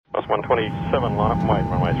127, line up and wait,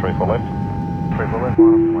 runway 34 left. 34 left, line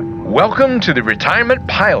up and wait. Welcome to the Retirement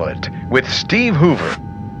Pilot with Steve Hoover.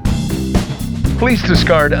 Please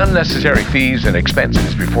discard unnecessary fees and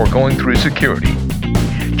expenses before going through security.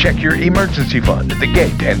 Check your emergency fund at the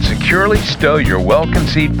gate and securely stow your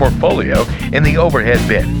well-conceived portfolio in the overhead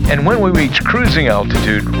bin. And when we reach cruising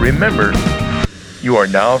altitude, remember, you are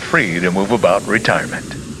now free to move about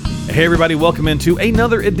retirement. Hey everybody, welcome into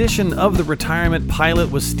another edition of the Retirement Pilot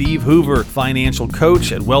with Steve Hoover, financial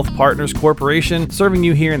coach at Wealth Partners Corporation, serving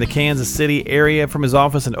you here in the Kansas City area from his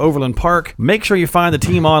office in Overland Park. Make sure you find the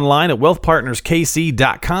team online at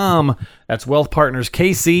wealthpartnerskc.com. That's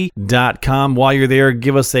wealthpartnerskc.com. While you're there,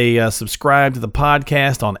 give us a subscribe to the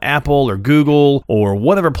podcast on Apple or Google or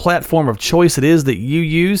whatever platform of choice it is that you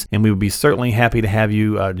use, and we would be certainly happy to have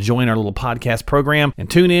you join our little podcast program and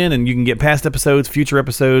tune in, and you can get past episodes, future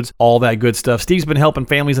episodes, all that good stuff. Steve's been helping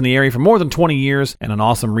families in the area for more than 20 years and an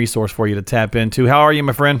awesome resource for you to tap into. How are you,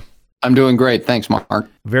 my friend? I'm doing great. Thanks, Mark.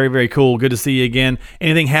 Very, very cool. Good to see you again.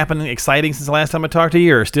 Anything happening exciting since the last time I talked to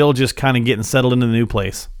you, or still just kind of getting settled into the new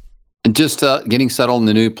place? Just getting settled in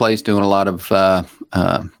the new place, doing a lot of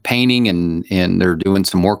painting, and they're doing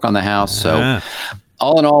some work on the house. So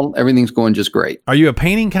all in all, everything's going just great. Are you a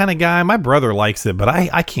painting kind of guy? My brother likes it, but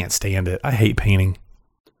I can't stand it. I hate painting.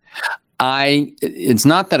 It's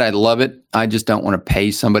not that I love it. I just don't want to pay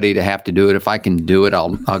somebody to have to do it. If I can do it,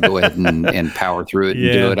 I'll go ahead and power through it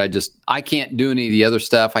and do it. I can't do any of the other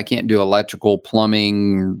stuff. I can't do electrical,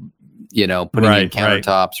 plumbing, putting in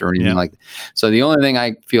countertops or anything like that. So the only thing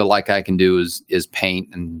I feel like I can do is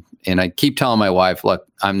paint. And I keep telling my wife, look,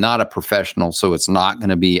 I'm not a professional, so it's not going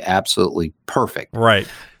to be absolutely perfect. Right.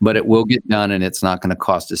 But it will get done, and it's not going to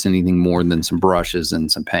cost us anything more than some brushes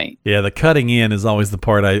and some paint. Yeah, the cutting in is always the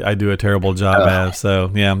part I do a terrible job at.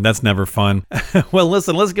 So, yeah, that's never fun. Well,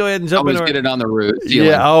 listen, let's go ahead and jump into get it on the roof.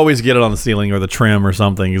 Yeah, I always get it on the ceiling or the trim or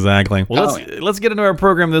something. Exactly. Well, let's get into our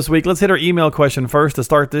program this week. Let's hit our email question first to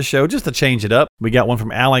start this show, just to change it up. We got one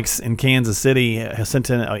from Alex in Kansas City. Has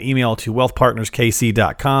sent in an email to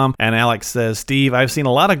wealthpartnerskc.com. And Alex says, Steve, I've seen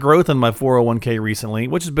a lot of growth in my 401k recently,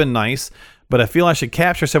 which has been nice. But I feel I should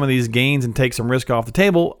capture some of these gains and take some risk off the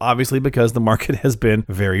table, obviously because the market has been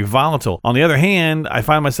very volatile. On the other hand, I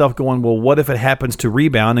find myself going, well, what if it happens to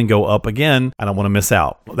rebound and go up again? I don't want to miss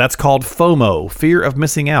out. That's called FOMO, fear of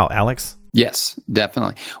missing out, Alex. Yes,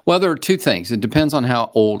 definitely. Well, there are two things. It depends on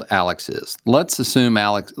how old Alex is. Let's assume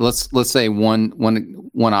Alex, let's say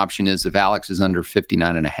one option is if Alex is under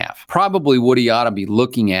 59 and a half. Probably what he ought to be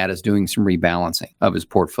looking at is doing some rebalancing of his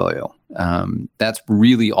portfolio. That's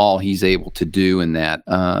really all he's able to do in that,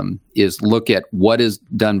 is look at what is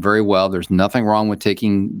done very well. There's nothing wrong with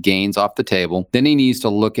taking gains off the table. Then he needs to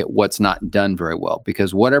look at what's not done very well,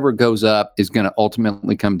 because whatever goes up is going to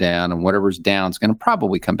ultimately come down, and whatever's down is going to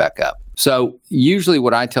probably come back up. So usually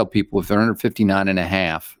what I tell people, if they're under 59 and a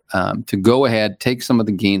half, to go ahead, take some of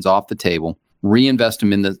the gains off the table, reinvest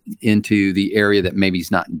them into the area that maybe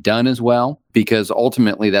is not done as well, because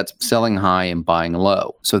ultimately that's selling high and buying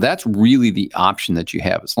low. So that's really the option that you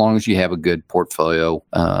have, as long as you have a good portfolio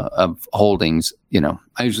of holdings.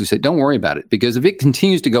 I usually say, don't worry about it, because if it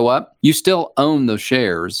continues to go up, you still own those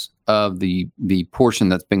shares of the portion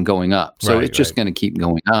that's been going up. So it's just going to keep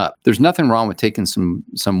going up. There's nothing wrong with taking some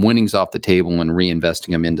winnings off the table and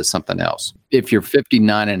reinvesting them into something else. If you're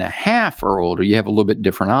 59 and a half or older, you have a little bit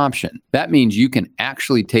different option. That means you can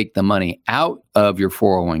actually take the money out of your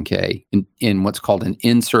 401k in what's called an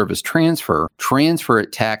in-service transfer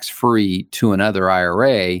it tax-free to another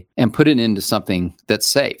IRA, and put it into something that's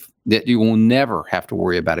safe, that you will never have to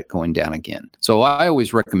worry about it going down again. So I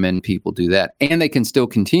always recommend people do that. And they can still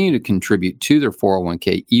continue to contribute to their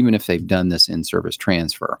 401k, even if they've done this in-service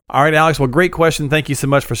transfer. All right, Alex. Well, great question. Thank you so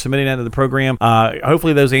much for submitting that to the program.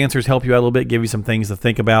 Hopefully those answers help you out a little bit, give you some things to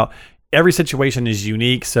think about. Every situation is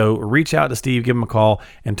unique, so reach out to Steve, give him a call,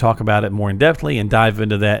 and talk about it more in-depthly and dive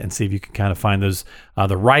into that and see if you can kind of find those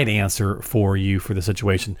the right answer for you for the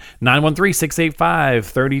situation.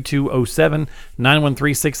 913-685-3207,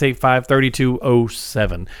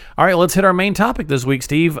 913-685-3207. All right, let's hit our main topic this week,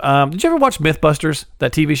 Steve. Did you ever watch Mythbusters,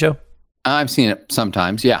 that TV show? I've seen it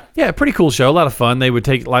sometimes, yeah. Yeah, pretty cool show. A lot of fun. They would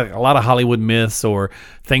take like a lot of Hollywood myths or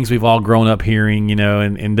things we've all grown up hearing,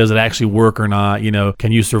 and does it actually work or not?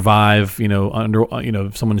 Can you survive, under,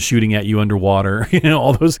 if someone's shooting at you underwater,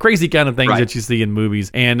 all those crazy kind of things that you see in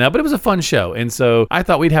movies. And, but it was a fun show. And so I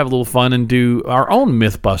thought we'd have a little fun and do our own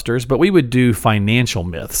Mythbusters, but we would do financial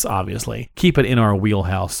myths, obviously. Keep it in our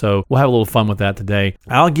wheelhouse. So we'll have a little fun with that today.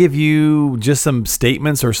 I'll give you just some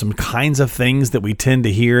statements or some kinds of things that we tend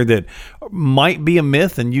to hear that might be a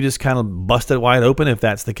myth, and you just kind of bust it wide open if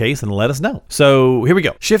that's the case, and let us know. So here we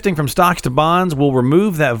go. Shifting from stocks to bonds will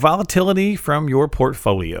remove that volatility from your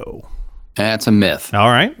portfolio. That's a myth. All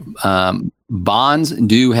right. Bonds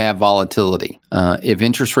do have volatility. If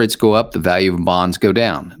interest rates go up, the value of bonds go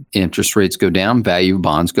down. Interest rates go down, value of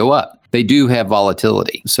bonds go up. They do have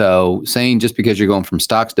volatility. So saying just because you're going from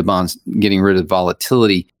stocks to bonds, getting rid of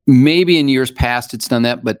volatility, maybe in years past it's done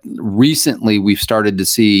that, but recently we've started to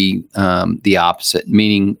see the opposite,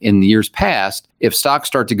 meaning in the years past, if stocks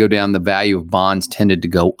start to go down, the value of bonds tended to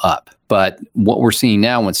go up. But what we're seeing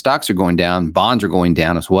now, when stocks are going down, bonds are going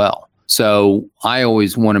down as well. So I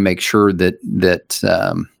always want to make sure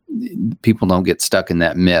that people don't get stuck in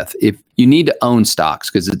that myth. If you need to own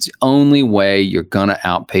stocks, because it's the only way you're going to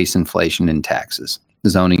outpace inflation and taxes,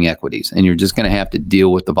 is owning equities, and you're just going to have to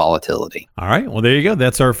deal with the volatility. All right. Well, there you go.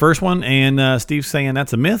 That's our first one. And Steve's saying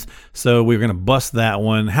that's a myth. So we're going to bust that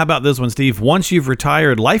one. How about this one, Steve? Once you've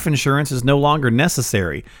retired, life insurance is no longer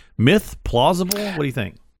necessary. Myth, plausible? What do you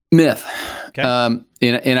think? Myth. Okay.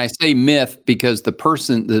 And I say myth because the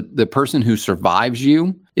person who survives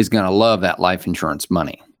you is going to love that life insurance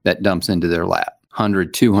money that dumps into their lap.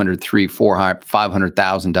 $100, $200, $300, $400,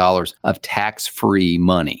 $500,000 of tax-free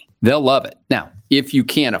money. They'll love it. Now, if you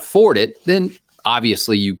can't afford it, then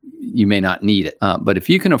obviously you may not need it. But if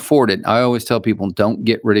you can afford it, I always tell people, don't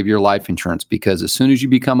get rid of your life insurance, because as soon as you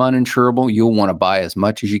become uninsurable, you'll want to buy as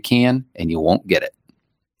much as you can and you won't get it.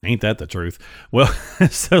 Ain't that the truth? Well,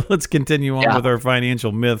 so let's continue on with our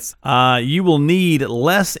financial myths. You will need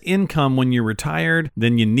less income when you're retired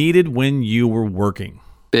than you needed when you were working.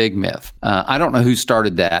 Big myth. I don't know who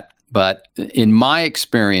started that, but in my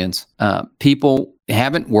experience, people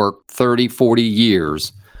haven't worked 30, 40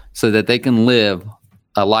 years so that they can live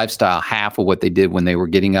a lifestyle half of what they did when they were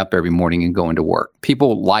getting up every morning and going to work.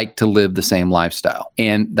 People like to live the same lifestyle.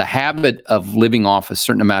 And the habit of living off a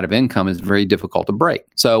certain amount of income is very difficult to break.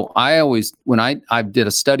 So I always, when I did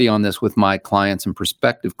a study on this with my clients and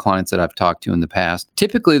prospective clients that I've talked to in the past,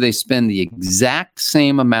 typically they spend the exact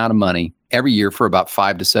same amount of money every year for about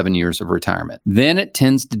 5 to 7 years of retirement. Then it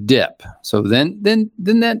tends to dip. So then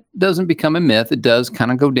that doesn't become a myth. It does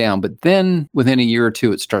kind of go down, but then within a year or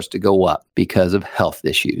two, it starts to go up because of health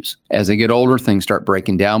issues. As they get older, things start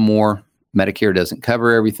breaking down more. Medicare doesn't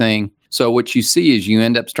cover everything. So what you see is you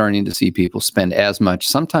end up starting to see people spend as much,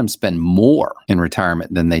 sometimes spend more in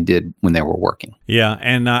retirement than they did when they were working. Yeah,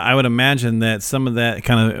 and I would imagine that some of that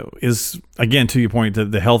kind of is, again, to your point,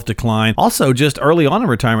 the health decline. Also, just early on in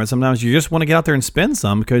retirement, sometimes you just want to get out there and spend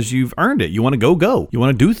some because you've earned it. You want to go. You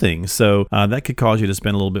want to do things. So that could cause you to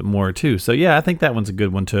spend a little bit more too. So yeah, I think that one's a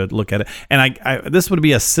good one to look at it. And I this would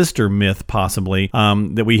be a sister myth possibly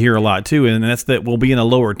that we hear a lot too, and that's that we'll be in a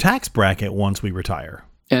lower tax bracket once we retire.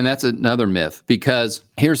 And that's another myth, because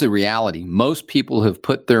here's the reality. Most people who have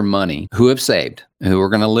put their money, who have saved, who are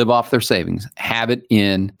going to live off their savings, have it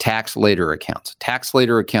in tax later accounts. Tax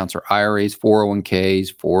later accounts are IRAs,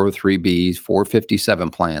 401ks, 403bs, 457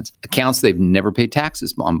 plans, accounts they've never paid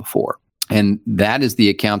taxes on before. And that is the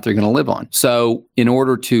account they're going to live on. So in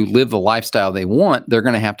order to live the lifestyle they want, they're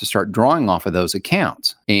going to have to start drawing off of those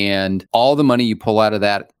accounts. And all the money you pull out of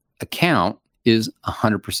that account is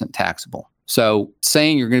 100% taxable. So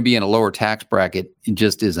saying you're going to be in a lower tax bracket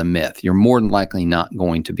just is a myth. You're more than likely not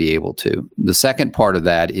going to be able to. The second part of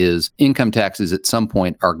that is income taxes at some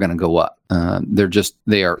point are going to go up.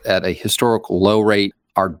 They are at a historical low rate.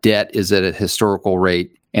 Our debt is at a historical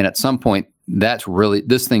rate. And at some point,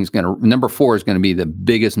 number 4 is going to be the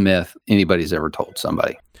biggest myth anybody's ever told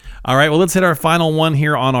somebody. All right, well, let's hit our final one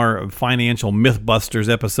here on our Financial Mythbusters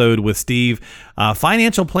episode with Steve.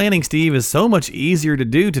 Financial planning, Steve, is so much easier to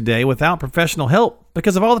do today without professional help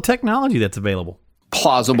because of all the technology that's available.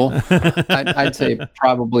 Plausible. I'd say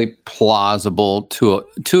probably plausible to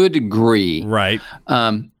a degree. Right.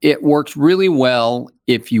 It works really well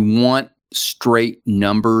if you want straight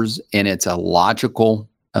numbers and it's a logical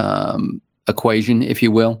equation, if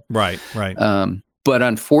you will. Right. But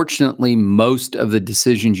unfortunately, most of the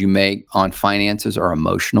decisions you make on finances are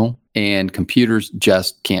emotional, and computers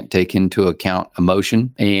just can't take into account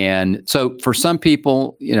emotion. And so for some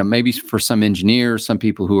people, maybe for some engineers, some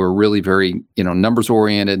people who are really very, numbers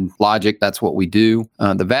oriented, logic, that's what we do.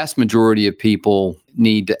 The vast majority of people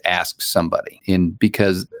need to ask somebody. And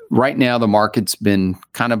because right now the market's been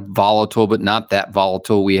kind of volatile, but not that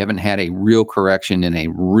volatile. We haven't had a real correction in a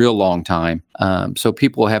real long time. So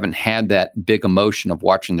people haven't had that big emotion of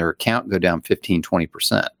watching their account go down 15,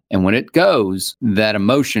 20%. And when it goes, that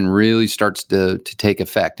emotion really starts to take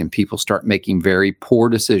effect, and people start making very poor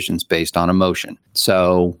decisions based on emotion.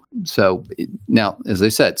 So now, as I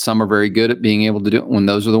said, some are very good at being able to do it when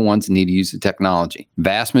those are the ones that need to use the technology.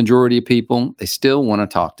 Vast majority of people, they still want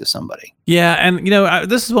to talk to somebody. Yeah, and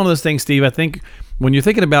this is one of those things, Steve. I think when you're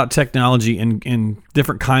thinking about technology in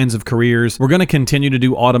different kinds of careers, we're going to continue to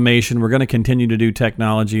do automation. We're going to continue to do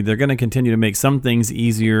technology. They're going to continue to make some things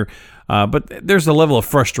easier, but there's a level of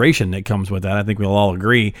frustration that comes with that. I think we'll all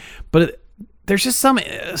agree. But there's just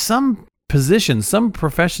some positions, some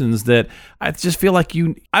professions that I just feel like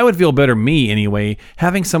I would feel better, me anyway,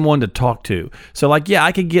 having someone to talk to. So I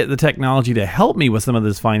could get the technology to help me with some of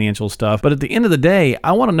this financial stuff, but at the end of the day,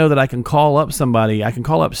 I want to know that I can call up somebody. I can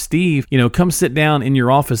call up Steve, come sit down in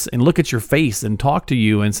your office and look at your face and talk to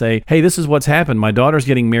you and say, hey, this is what's happened. My daughter's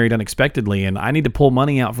getting married unexpectedly and I need to pull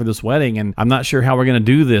money out for this wedding and I'm not sure how we're going to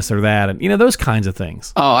do this or that. And those kinds of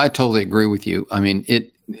things. Oh, I totally agree with you. I mean,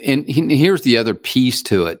 and here's the other piece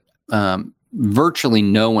to it. Virtually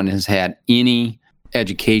no one has had any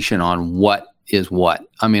education on what is what.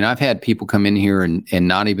 I mean, I've had people come in here and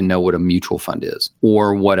not even know what a mutual fund is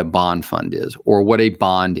or what a bond fund is or what a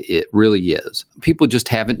bond it really is. People just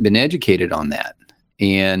haven't been educated on that.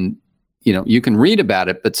 And, you can read about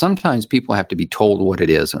it, but sometimes people have to be told what it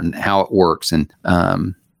is and how it works. And,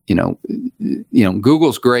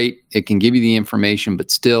 Google's great. It can give you the information,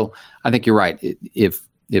 but still, I think you're right. If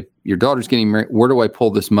your daughter's getting married, where do I pull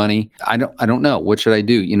this money? I don't know. What should I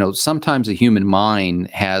do? Sometimes the human mind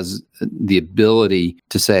has the ability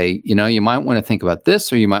to say, you might want to think about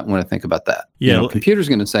this or you might want to think about that. Yeah. Computer's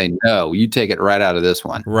going to say, no, you take it right out of this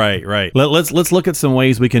one. Right. Let's look at some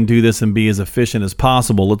ways we can do this and be as efficient as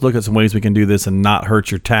possible. Let's look at some ways we can do this and not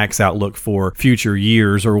hurt your tax outlook for future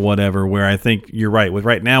years or whatever, where I think you're right.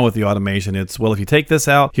 Right now with the automation, it's, well, if you take this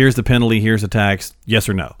out, here's the penalty, here's the tax, yes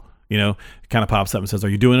or no. Kind of pops up and says, are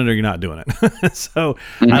you doing it or you're not doing it? So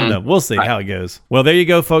I don't know. We'll see how it goes. Well, there you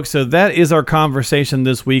go, folks. So that is our conversation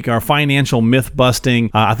this week, our financial myth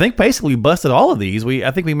busting. I think basically we busted all of these.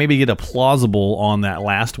 I think we maybe get a plausible on that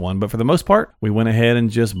last one, but for the most part, we went ahead and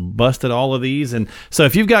just busted all of these. And so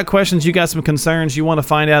if you've got questions, you got some concerns, you want to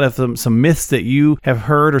find out if some myths that you have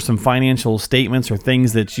heard or some financial statements or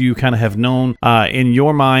things that you kind of have known in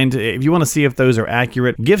your mind, if you want to see if those are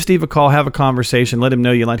accurate, give Steve a call, have a conversation, let him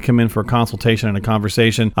know you'd like to come in for a consultation and a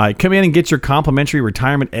conversation. Come in and get your complimentary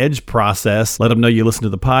Retirement Edge process. Let them know you listen to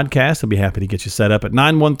the podcast. They'll be happy to get you set up at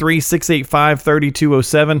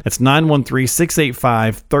 913-685-3207. That's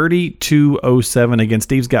 913-685-3207. Again,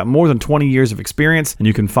 Steve's got more than 20 years of experience, and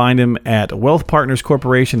you can find him at Wealth Partners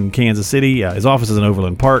Corporation in Kansas City. His office is in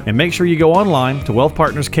Overland Park. And make sure you go online to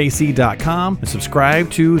wealthpartnerskc.com and subscribe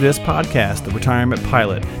to this podcast, The Retirement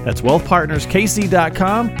Pilot. That's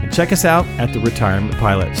wealthpartnerskc.com, and check us out at The Retirement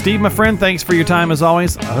Pilot. Steve, my friend, thanks for your time as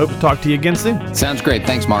always. I hope to talk to you again soon. Sounds great.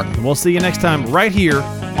 Thanks, Mark. And we'll see you next time right here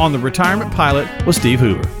on The Retirement Pilot with Steve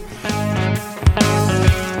Hoover.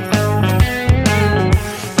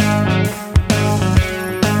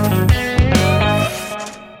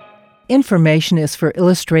 Information is for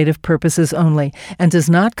illustrative purposes only and does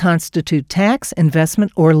not constitute tax,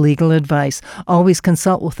 investment, or legal advice. Always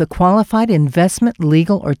consult with a qualified investment,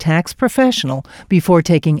 legal, or tax professional before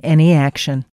taking any action.